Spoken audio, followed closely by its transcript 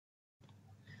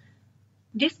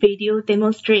This video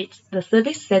demonstrates the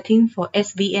service setting for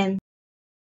SVM.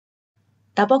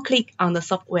 Double-click on the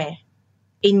software.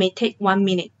 It may take 1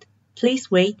 minute. Please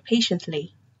wait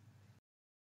patiently.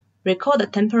 Record the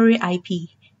temporary IP.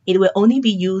 It will only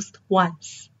be used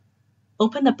once.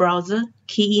 Open the browser,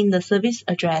 key in the service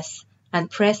address, and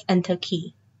press Enter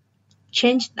key.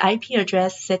 Change the IP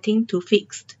address setting to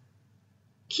fixed.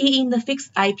 Key in the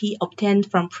fixed IP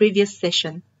obtained from previous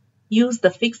session. Use the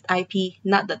fixed IP,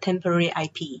 not the temporary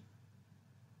IP.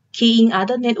 Key in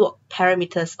other network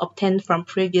parameters obtained from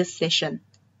previous session.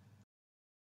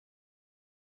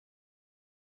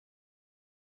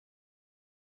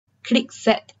 Click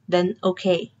Set, then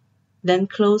OK. Then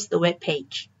close the web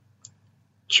page.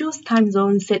 Choose time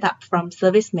zone setup from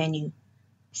service menu.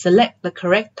 Select the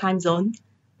correct time zone,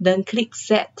 then click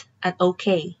Set and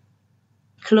OK.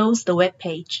 Close the web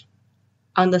page.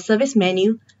 On the service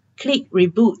menu, click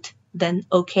Reboot, then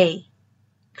OK.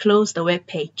 Close the web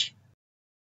page.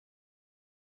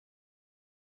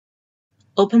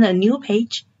 Open a new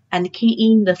page and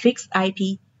key in the fixed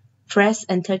IP. Press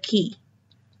Enter key.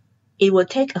 It will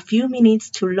take a few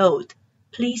minutes to load.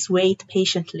 Please wait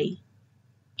patiently.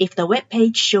 If the web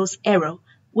page shows error,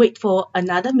 wait for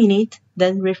another minute,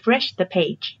 then refresh the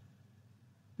page.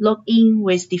 Log in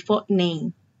with default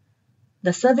name.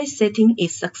 The service setting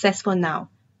is successful now.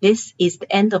 This is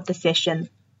the end of the session.